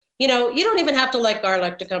you don't even have to like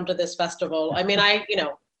garlic to come to this festival. I mean, I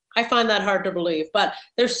find that hard to believe, but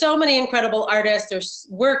there's so many incredible artists. There's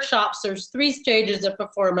workshops. There's 3 stages of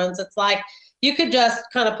performance. It's like you could just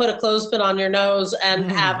kind of put a clothespin on your nose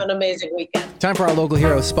and have an amazing weekend. Time for our local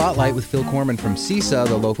hero spotlight with Phil Corman from CISA,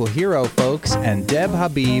 the local hero folks, and Deb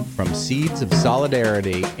Habib from Seeds of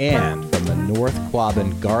Solidarity and from the North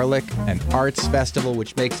Quabbin Garlic and Arts Festival,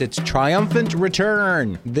 which makes its triumphant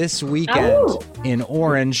return this weekend in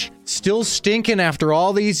Orange. Still stinking after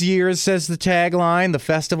all these years, says the tagline. The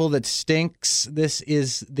festival that stinks. This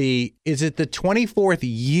is is it the 24th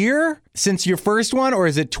year since your first one, or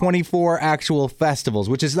is it 24 actual festivals?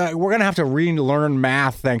 Which is, we're going to have to relearn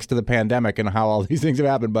math thanks to the pandemic and how all these things have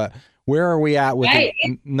happened. But where are we at with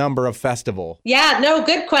the number of festival? Yeah, no,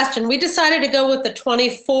 good question. We decided to go with the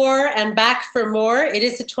 24 and back for more. It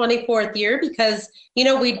is the 24th year because,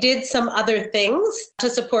 we did some other things to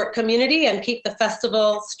support community and keep the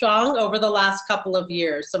festival strong over the last couple of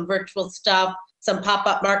years. Some virtual stuff, some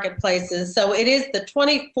pop-up marketplaces. So it is the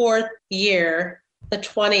 24th year, the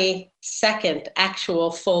 22nd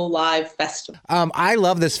actual full live festival. I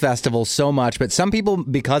love this festival so much, but some people,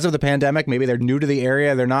 because of the pandemic, maybe they're new to the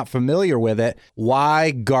area, they're not familiar with it.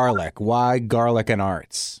 Why garlic? Why garlic and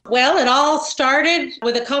arts? Well, it all started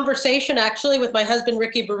with a conversation actually with my husband,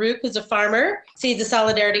 Ricky Baruch, who's a farmer, Seeds of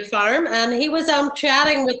Solidarity Farm. And he was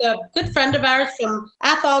chatting with a good friend of ours from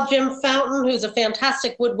Athol, Jim Fountain, who's a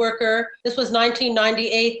fantastic woodworker. This was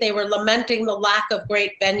 1998. They were lamenting the lack of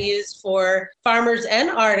great venues for farmers and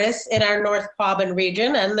artists in our North Quabbin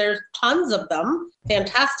region, and there's tons of them.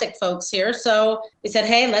 Fantastic folks here. So we said,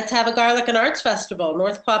 hey, let's have a Garlic and Arts Festival,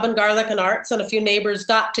 North Quabbin Garlic and Arts. And a few neighbors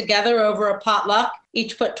got together over a potluck,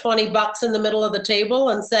 each put $20 in the middle of the table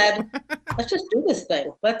and said, let's just do this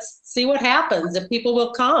thing. Let's see what happens, if people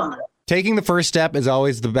will come. Taking the first step is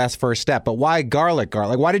always the best first step, but why garlic?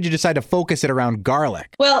 Why did you decide to focus it around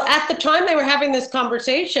garlic? Well, at the time they were having this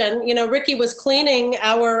conversation, Ricky was cleaning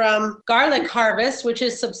our garlic harvest, which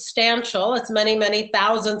is substantial. It's many, many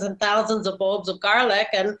thousands and thousands of bulbs of garlic,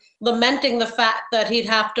 and lamenting the fact that he'd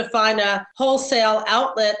have to find a wholesale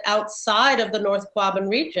outlet outside of the North Quabbin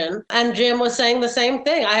region. And Jim was saying the same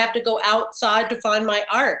thing. I have to go outside to find my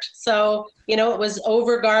art. So it was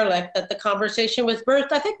over garlic that the conversation was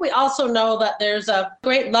birthed. I think we also know that there's a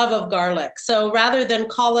great love of garlic. So rather than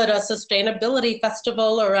call it a sustainability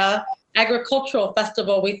festival or a agricultural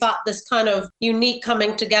festival, we thought this kind of unique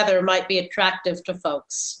coming together might be attractive to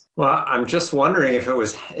folks. Well, I'm just wondering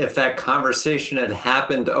if that conversation had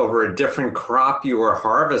happened over a different crop you were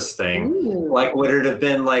harvesting. Ooh. Like, would it have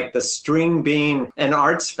been like the string bean and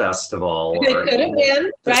arts festival? It could have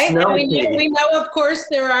been, right? And we know, of course,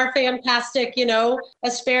 there are fantastic,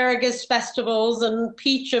 asparagus festivals and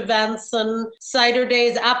peach events and cider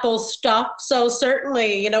days, apple stuff. So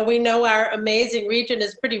certainly, we know our amazing region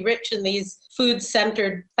is pretty rich in these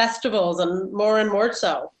food-centered festivals, and more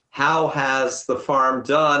so. How has the farm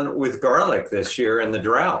done with garlic this year in the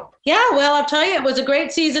drought? Yeah, well, I'll tell you, it was a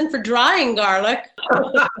great season for drying garlic.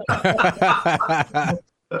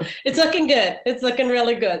 It's looking good. It's looking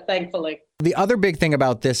really good, thankfully. The other big thing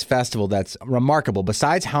about this festival that's remarkable,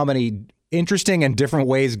 besides how many interesting and different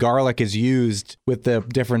ways garlic is used with the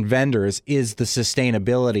different vendors, is the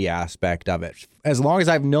sustainability aspect of it. As long as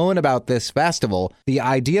I've known about this festival, the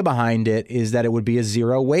idea behind it is that it would be a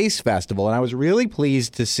zero waste festival. And I was really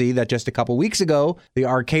pleased to see that just a couple weeks ago, the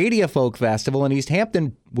Arcadia Folk Festival in East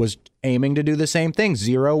Hampton was aiming to do the same thing.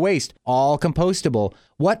 Zero waste, all compostable.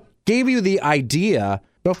 What gave you the idea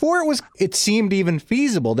before it seemed even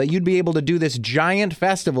feasible that you'd be able to do this giant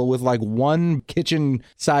festival with like one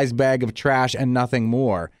kitchen-sized bag of trash and nothing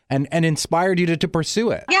more, and inspired you to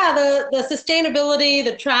pursue it? Yeah, the sustainability,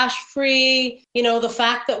 the trash-free, the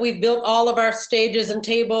fact that we built all of our stages and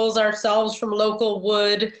tables ourselves from local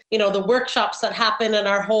wood, the workshops that happen in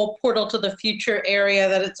our whole Portal to the Future area,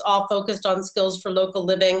 that it's all focused on skills for local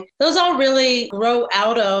living. Those all really grow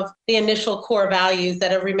out of the initial core values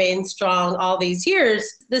that have remained strong all these years.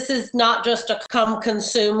 This is not just a come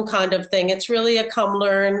consume kind of thing. It's really a come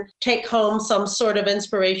learn, take home some sort of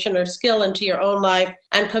inspiration or skill into your own life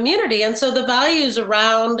and community. And so the values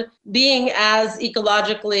around being as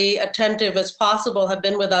ecologically attentive as possible have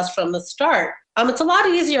been with us from the start. It's a lot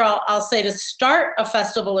easier, I'll say, to start a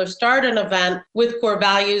festival or start an event with core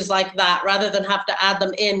values like that rather than have to add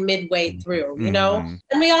them in midway through, And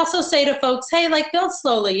we also say to folks, hey, build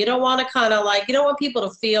slowly. You don't want to you don't want people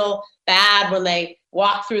to feel bad when they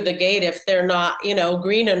walk through the gate if they're not,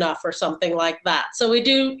 green enough or something like that. So we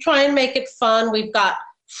do try and make it fun. We've got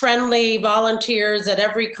friendly volunteers at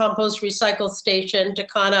every compost recycle station to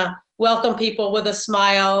kind of welcome people with a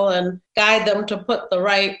smile and guide them to put the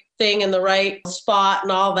right thing in the right spot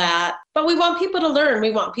and all that. But we want people to learn.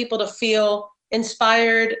 We want people to feel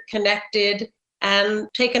inspired, connected, and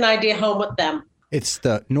take an idea home with them. It's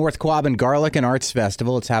the North Quabbin Garlic and Arts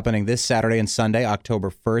Festival. It's happening this Saturday and Sunday, October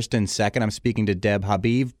 1st and 2nd. I'm speaking to Deb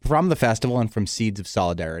Habib from the festival and from Seeds of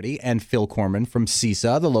Solidarity, and Phil Corman from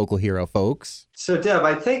CISA, the local hero folks. So, Deb,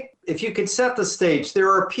 I think if you could set the stage,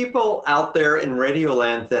 there are people out there in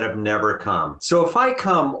Radioland that have never come. So if I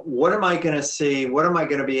come, what am I going to see? What am I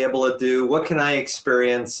going to be able to do? What can I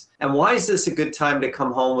experience? And why is this a good time to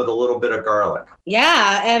come home with a little bit of garlic?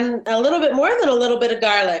 Yeah, and a little bit more than a little bit of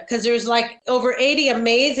garlic, because there's like over 80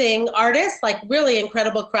 amazing artists, like really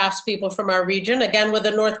incredible craftspeople from our region, again, with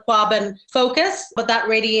a North Quabbin focus, but that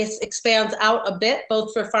radius expands out a bit,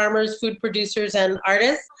 both for farmers, food producers, and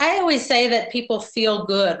artists. I always say that people feel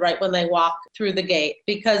good right when they walk through the gate,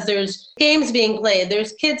 because there's games being played,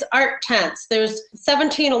 there's kids' art tents, there's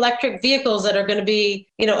 17 electric vehicles that are going to be,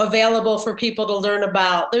 available for people to learn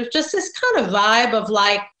about. There's just this kind of vibe of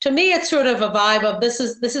like, to me, it's sort of a vibe of this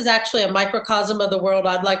is actually a microcosm of the world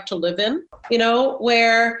I'd like to live in,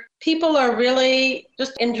 where people are really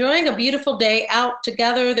just enjoying a beautiful day out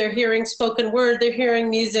together. They're hearing spoken word, they're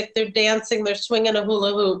hearing music, they're dancing, they're swinging a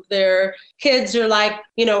hula hoop. Their kids are like,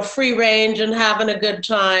 free range and having a good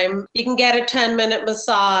time. You can get a 10-minute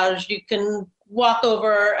massage. You can walk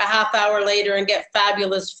over a half hour later and get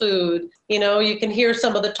fabulous food. You can hear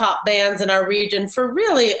some of the top bands in our region for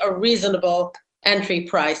really a reasonable entry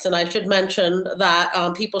price. And I should mention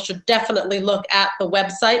that people should definitely look at the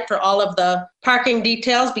website for all of the parking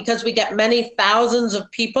details, because we get many thousands of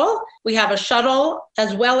people. We have a shuttle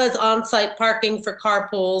as well as on-site parking for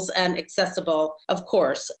carpools and accessible, of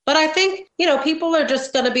course. But I think, people are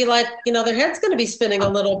just going to be like, their head's going to be spinning a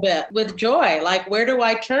little bit with joy. Like, where do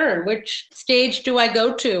I turn? Which stage do I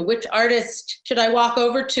go to? Which artist should I walk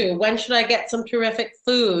over to? When should I get some terrific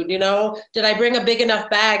food? Did I bring a big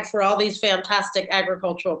enough bag for all these fantastic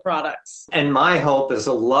agricultural products? And my hope as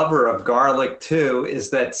a lover of garlic too,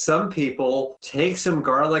 is that some people take some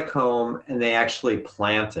garlic home and they actually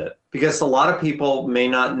plant it. Because a lot of people may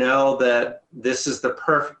not know that this is the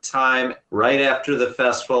perfect time right after the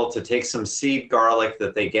festival to take some seed garlic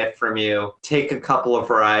that they get from you, take a couple of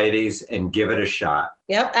varieties and give it a shot.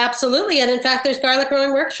 Yep, absolutely. And in fact, there's garlic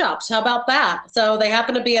growing workshops. How about that? So they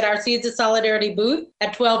happen to be at our Seeds of Solidarity booth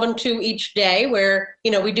at 12 and 2 each day, where,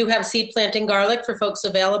 we do have seed planting garlic for folks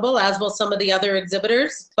available, as will some of the other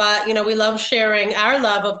exhibitors. But, we love sharing our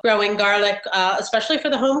love of growing garlic, especially for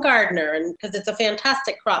the home gardener, and because it's a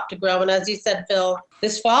fantastic crop to grow. And as you said, Phil,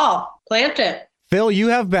 this fall, plant it. Phil, you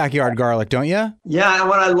have backyard garlic, don't you? Yeah, and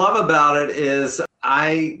what I love about it is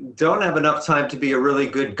I don't have enough time to be a really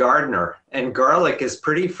good gardener. And garlic is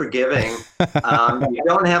pretty forgiving. You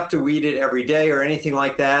don't have to weed it every day or anything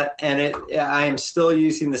like that. And I am still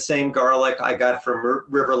using the same garlic I got from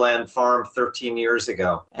Riverland Farm 13 years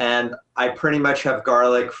ago. And I pretty much have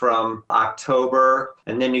garlic from October,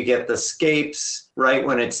 and then you get the scapes right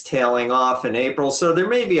when it's tailing off in April. So there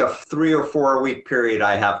may be a 3 or 4 week period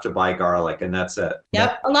I have to buy garlic, and that's it.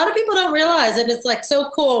 Yep. A lot of people don't realize it. It's like so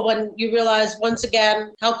cool when you realize once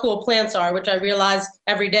again how cool plants are, which I realize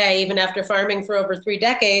every day, even after farming for over 3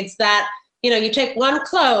 decades, that, you take one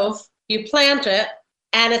clove, you plant it,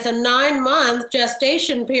 and it's a 9-month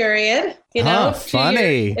gestation period,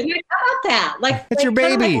 funny. How about that? It's your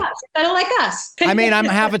baby. Kind of like us. I mean, I'm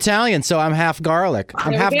half Italian, so I'm half garlic.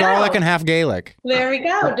 I'm half garlic and half Gaelic. There we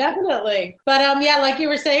go, definitely. But like you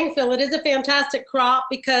were saying, Phil, it is a fantastic crop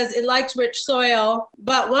because it likes rich soil,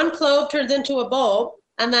 but one clove turns into a bulb.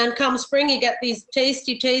 And then come spring, you get these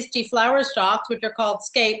tasty, tasty flower stalks, which are called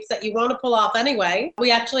scapes, that you want to pull off anyway.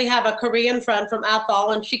 We actually have a Korean friend from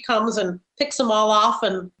Athol, and she comes and picks them all off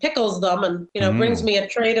and pickles them and, brings me a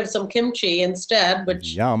tray of some kimchi instead,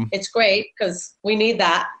 which Yum. It's great because we need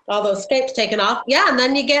that, all those scapes taken off. Yeah, and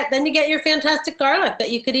then you get your fantastic garlic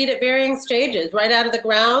that you could eat at varying stages, right out of the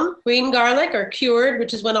ground, green garlic or cured,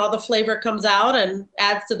 which is when all the flavor comes out and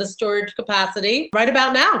adds to the storage capacity, right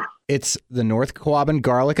about now. It's the North Quabbin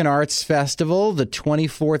Garlic and Arts Festival, the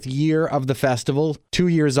 24th year of the festival, 2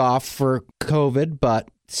 years off for COVID, but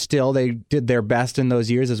still they did their best in those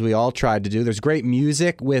years, as we all tried to do. There's great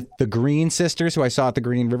music with the Green Sisters, who I saw at the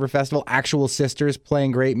Green River Festival, actual sisters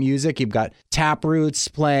playing great music. You've got Taproots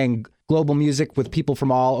playing global music with people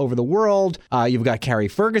from all over the world. You've got Carrie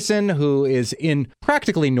Ferguson, who is in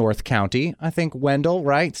practically North County. I think Wendell,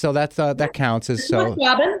 right? So that's that counts as so. North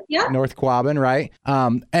Quabbin, yeah. North Quabbin, right?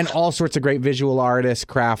 And all sorts of great visual artists,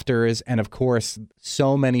 crafters, and of course,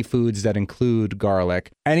 so many foods that include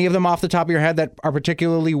garlic. Any of them off the top of your head that are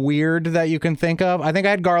particularly weird that you can think of? I think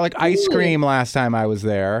I had garlic ice cream last time I was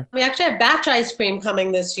there. We actually have batch ice cream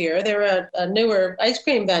coming this year. They're a newer ice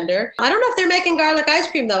cream vendor. I don't know if they're making garlic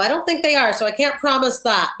ice cream, though. I don't think they are, so I can't promise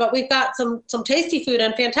that. But we've got some tasty food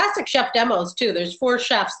and fantastic chef demos, too. There's 4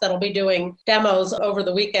 chefs that'll be doing demos over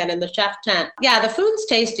the weekend in the chef tent. Yeah, the food's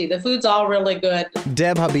tasty. The food's all really good.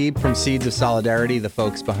 Deb Habib from Seeds of Solidarity, the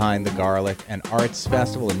folks behind the Garlic and Arts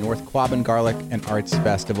Festival, in North Quabbin Garlic and Arts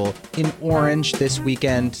Festival in Orange this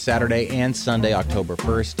weekend, Saturday and Sunday, October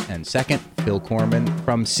 1st and 2nd. Phil Corman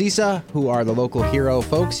from CISA, who are the local hero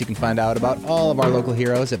folks. You can find out about all of our local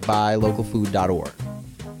heroes at buylocalfood.org.